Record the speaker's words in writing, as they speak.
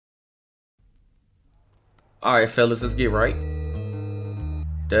All right, fellas, let's get right.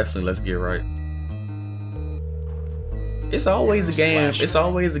 Definitely, let's get right. It's always a game. It's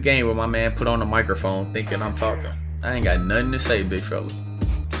always a game where my man put on the microphone thinking I'm talking. I ain't got nothing to say, big fella.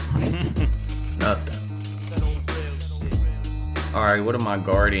 Nothing. All right, what am I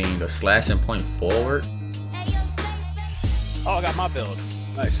guarding? A slash and point forward? Oh, I got my build.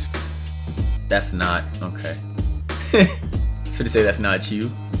 Nice. That's not okay. Should say that's not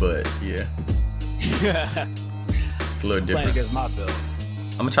you, but yeah. It's a little different. Playing against my build.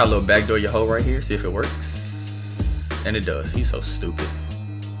 I'm gonna try a little backdoor your hoe right here, see if it works. And it does. He's so stupid.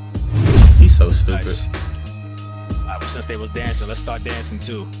 He's so stupid. Nice. Alright, well, since they was dancing, let's start dancing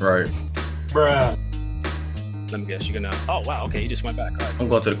too. Right. Bruh. Let me guess, you're gonna. Oh wow, okay, you just went back. Right. I'm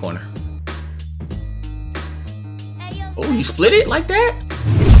going to the corner. Oh, you split it like that?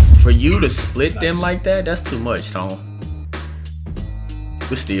 For you to split them like that, that's too much, Tone.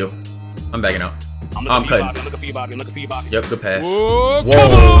 Good steal. I'm backing out. I'm cutting. I'm looking for you, Bobby. I'm looking for you, Bobby. Yep, good pass. Whoa,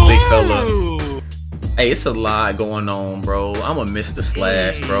 whoa, big fella. Hey, it's a lot going on, bro. I'm gonna miss the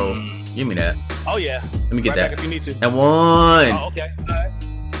slash, bro. Give me that. Oh yeah. Let me get right that. Back if you need to. And one. Oh, okay. All right.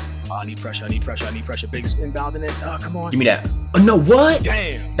 Oh, I need pressure. I need pressure. I need pressure. Big inbound in it. Oh, come on. Give me that. Oh no, what?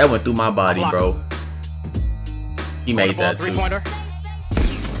 Damn. That went through my body, bro. He made that too. 3-pointer.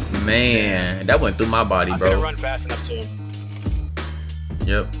 Man, that went through my body, bro. I couldn't run fast enough to him.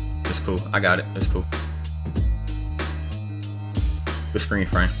 Yep, it's cool. I got it. It's cool. Good screen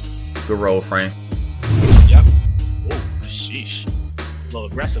frame. Good roll frame. Yep. Oh, sheesh. It's a little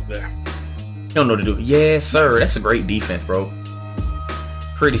aggressive there. You don't know what to do. Yes, sir. That's a great defense, bro.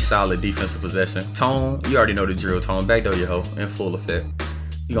 Pretty solid defensive possession. Tone, you already know the drill, Tone. Backdoor your hoe in full effect.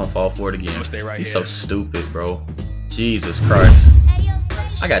 You gonna fall for it again. I'm gonna stay right He's here. so stupid, bro. Jesus Christ.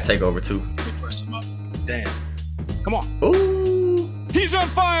 I gotta take over too. Let me press him up. Damn. Come on. Ooh. He's on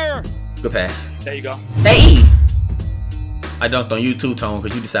fire. Good pass. There you go. Hey! I dunked on you too, Tone,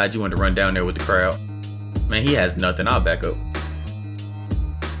 because you decided you wanted to run down there with the crowd. Man, he has nothing. I'll back up.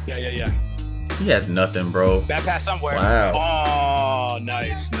 Yeah. He has nothing, bro. Bad pass somewhere. Wow. Oh,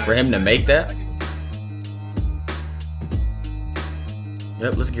 nice. For him to make that?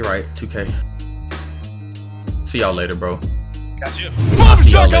 Yep, let's get right. 2K. See y'all later, bro. Got you. I'll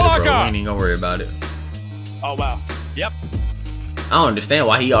see y'all later, bro. We ain't even gonna worry about it. Oh, wow. Yep. I don't understand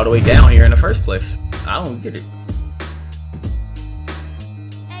why he all the way down here in the first place. I don't get it.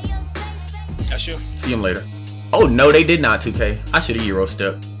 That's you. See him later. Oh, no, they did not, 2K. I should have Euro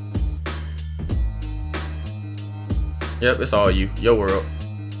stepped. Yep, it's all you. Your world.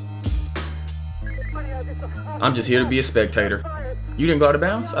 I'm just here to be a spectator. You didn't go out of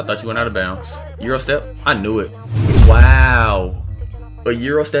bounds? I thought you went out of bounds. Euro step? I knew it. Wow. A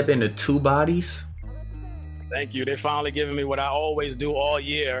Euro step into two bodies? Thank you. They're finally giving me what I always do all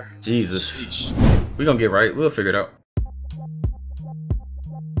year. Jesus. Sheesh. We're gonna get right. We'll figure it out.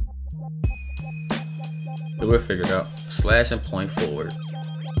 We'll figure it out. Slash and point forward.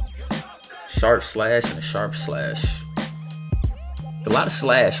 Sharp slash and a sharp slash. A lot of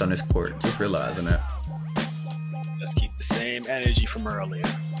slash on this court. Just realizing that. Let's keep the same energy from earlier.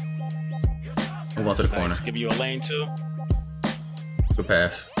 I'm going to the corner. Give you a lane too. Good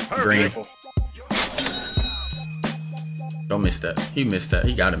pass. Green. Beautiful. Don't miss that. He missed that.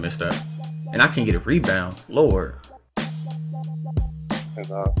 He gotta miss that. And I can get a rebound. Lord.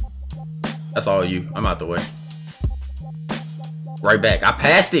 That's all you. I'm out the way. Right back. I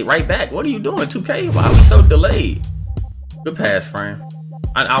passed it right back. What are you doing, 2K? Why are we so delayed? Good pass, frame.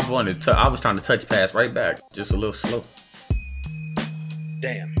 I was trying to touch pass right back. Just a little slow.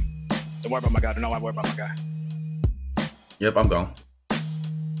 Damn. Don't worry about my guy. Don't worry about my guy. Yep, I'm gone.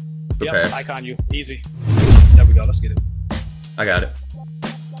 Good pass. Icon you. Easy. There we go. Let's get it. I got it.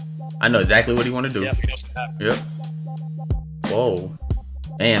 I know exactly what he want to do. Yep, he knows what happened. Yep. Whoa.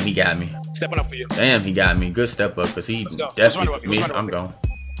 Damn, he got me. Stepping up for you. Damn, he got me. Good step up, because he go. definitely cooked me. I'm gone.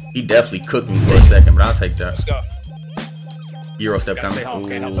 He definitely cooked me for a second, but I'll take that. Let's go. Euro step coming.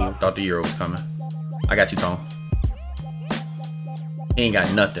 Ooh, thought the Euro was coming. I got you, Tone. He ain't got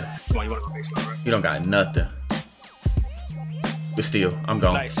nothing. Come on, you want to go baseline, right? You don't got nothing. Good steal. I'm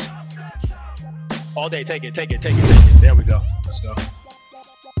gone. Nice. All day. Take it. There we go. Let's go.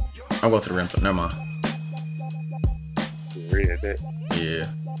 I'm going to the rim. Never mind. Yeah.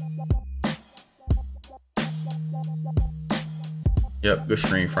 Yep, good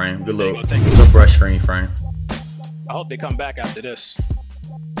screen frame. Good little, good brush screen frame. I hope they come back after this.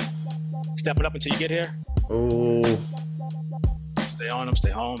 Stepping up until you get here. Oh. Stay on them, stay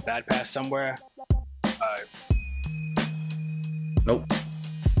home. Bad pass somewhere. Alright. Nope.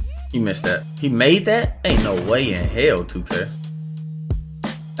 He missed that. He made that? Ain't no way in hell, 2K.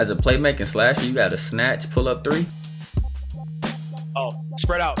 As a playmaking slasher, you got a snatch, pull up 3. Oh,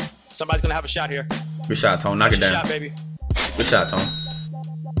 spread out. Somebody's gonna have a shot here. Good shot, Tone. Knock it down. Shot, baby. Good shot, Tone.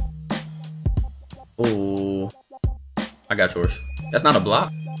 Ooh. I got yours. That's not a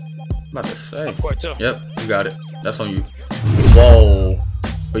block? I'm about to say. Of course, too. Yep, you got it. That's on you. Whoa.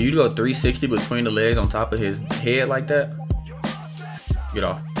 But you go 360 between the legs on top of his head like that? Get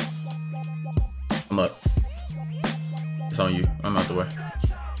off. I'm up. It's on you. I'm out the way.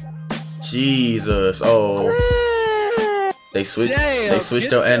 Jesus. Oh. They switched. Damn, they switched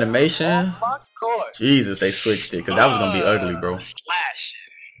their animation. Oh, Jesus, they switched it because that was gonna be ugly, bro.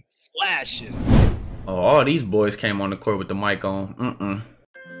 Slashing. Oh, all these boys came on the court with the mic on.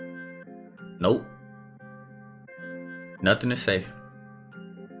 Nope. Nothing to say.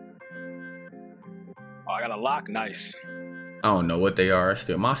 Oh, I got a lock. Nice. I don't know what they are.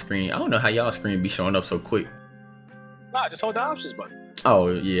 Still, my screen. I don't know how y'all screen be showing up so quick. Nah, just hold the options button. Oh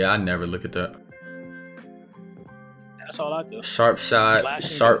yeah, I never look at that. That's all I do. Sharp shot,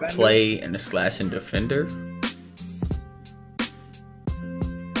 Slashing sharp defender. play, and a slashing defender.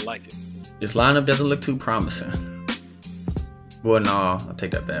 I like it. This lineup doesn't look too promising. Well, no, I'll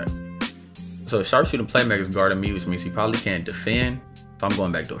take that back. So sharpshooting playmaker's guarding me, which means he probably can't defend. So I'm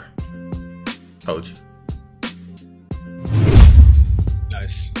going back door. Told you.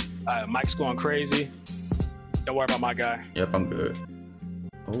 Nice. Mike's going crazy. Don't worry about my guy. Yep, I'm good.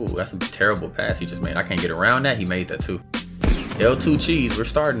 Ooh, that's a terrible pass he just made. I can't get around that. He made that too. L2 cheese, we're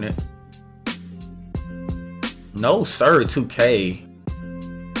starting it. No, sir, 2K.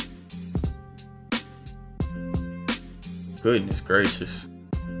 Goodness gracious.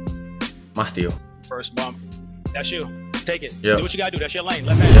 My steal. First bump. That's you. Take it. Yep. Do what you gotta do. That's your lane.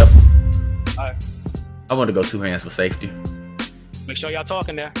 Left hand. Yep. All right. I want to go 2 hands for safety. Make sure y'all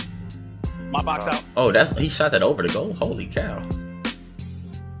talking there. My box out. Oh, he shot that over the goal. Holy cow.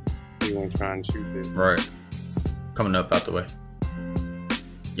 He wasn't trying to shoot this. Right. Coming up out the way.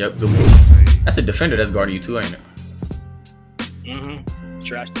 Yep, good move. That's a defender that's guarding you too, ain't it? Mm-hmm.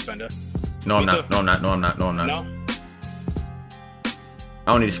 Trash defender. No, I'm Me not. too. No, I'm not. No, I'm not. No, I'm not. No?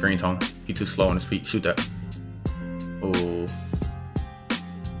 I don't need a screen tone. He too slow on his feet. Shoot that. Oh.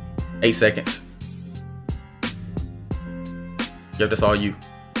 8 seconds. Yep, that's all you.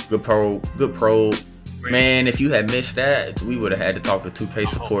 Good pro. Good pro. Man, if you had missed that, we would have had to talk to 2K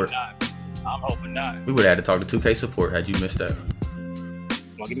support. I'm hoping not. We would have had to talk to 2K support had you missed that.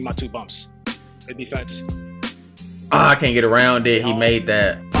 Well, give me my 2 bumps. Good defense. Ah, I can't get around it. He made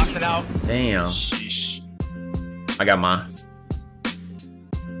that. Boxing out. Damn. Sheesh. I got mine.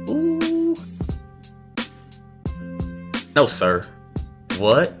 Ooh. No, sir.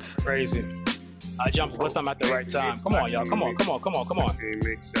 What? Crazy. I jumped with them at the right time. Come on, y'all. Come on. He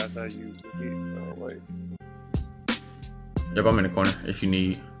makes shots I use to hit. Oh, wait. Yep, I'm in the corner if you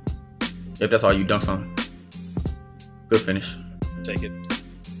need. Yep, that's all you dunks on. Good finish. Take it.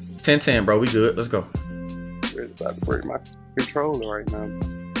 10-10, bro. We good. Let's go. It's about to break my controller right now.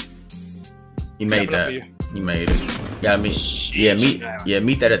 He made Stepping up that. for you. He made it. Yeah, meet. Yeah, meet. Yeah,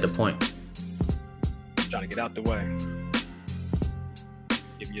 meet that at the point. Trying to get out the way.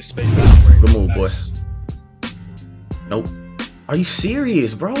 Give you space to operate. Good move, Nice. boy. Nope. Are you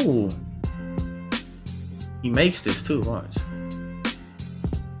serious, bro? He makes this too. Watch.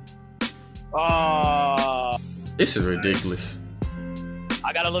 Oh. This is ridiculous.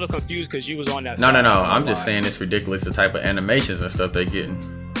 I got a little confused because you was on that No, side. I'm just saying it's ridiculous the type of animations and stuff they getting.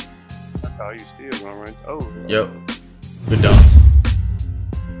 I thought you still gonna run over. Yep. Good dunks.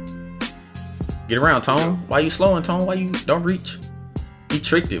 Get around, Tone. Why you slowing, Tone? Why you don't reach? He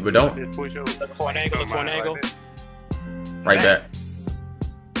tricked it, but don't. Just push over. Look for an angle. Look for an angle. Right back.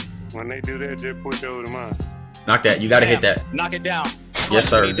 When they do that, just push over to mine. Knock that. You gotta hit that. Knock it down. Yes,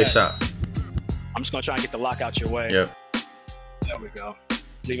 sir. Need Good that. shot. I'm just gonna try and get the lock out your way. Yep. There we go.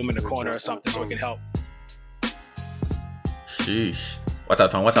 Leave him in the corner or something so it can help. Sheesh. Watch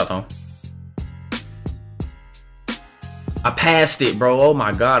out, Tone. Watch out, Tone. I passed it, bro. Oh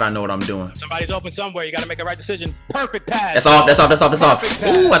my God, I know what I'm doing. Somebody's open somewhere. You gotta make a right decision. Perfect pass. That's off. That's off. That's off. That's off. Perfect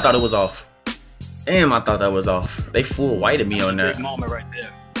pass. Ooh, I thought it was off. Damn, I thought that was off. They full whited me on Big that. moment right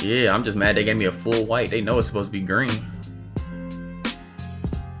there. Yeah, I'm just mad they gave me a full white. They know it's supposed to be green. All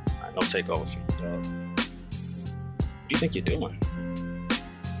right, no takeover for you, dog. What do you think you're doing?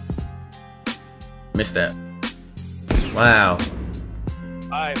 Missed that. Wow. All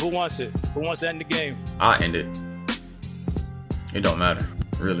right, who wants it? Who wants to end the game? I end it. It don't matter,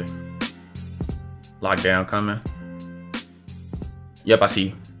 really. Lockdown coming. Yep, I see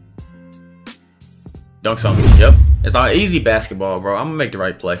you. Dunk something. Yep. It's all easy basketball, bro. I'm gonna make the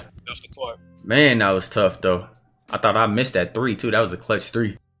right play. That's the court. Man, that was tough though. I thought I missed that 3 too. That was a clutch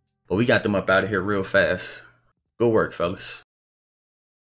 3. But we got them up out of here real fast. Good work, fellas.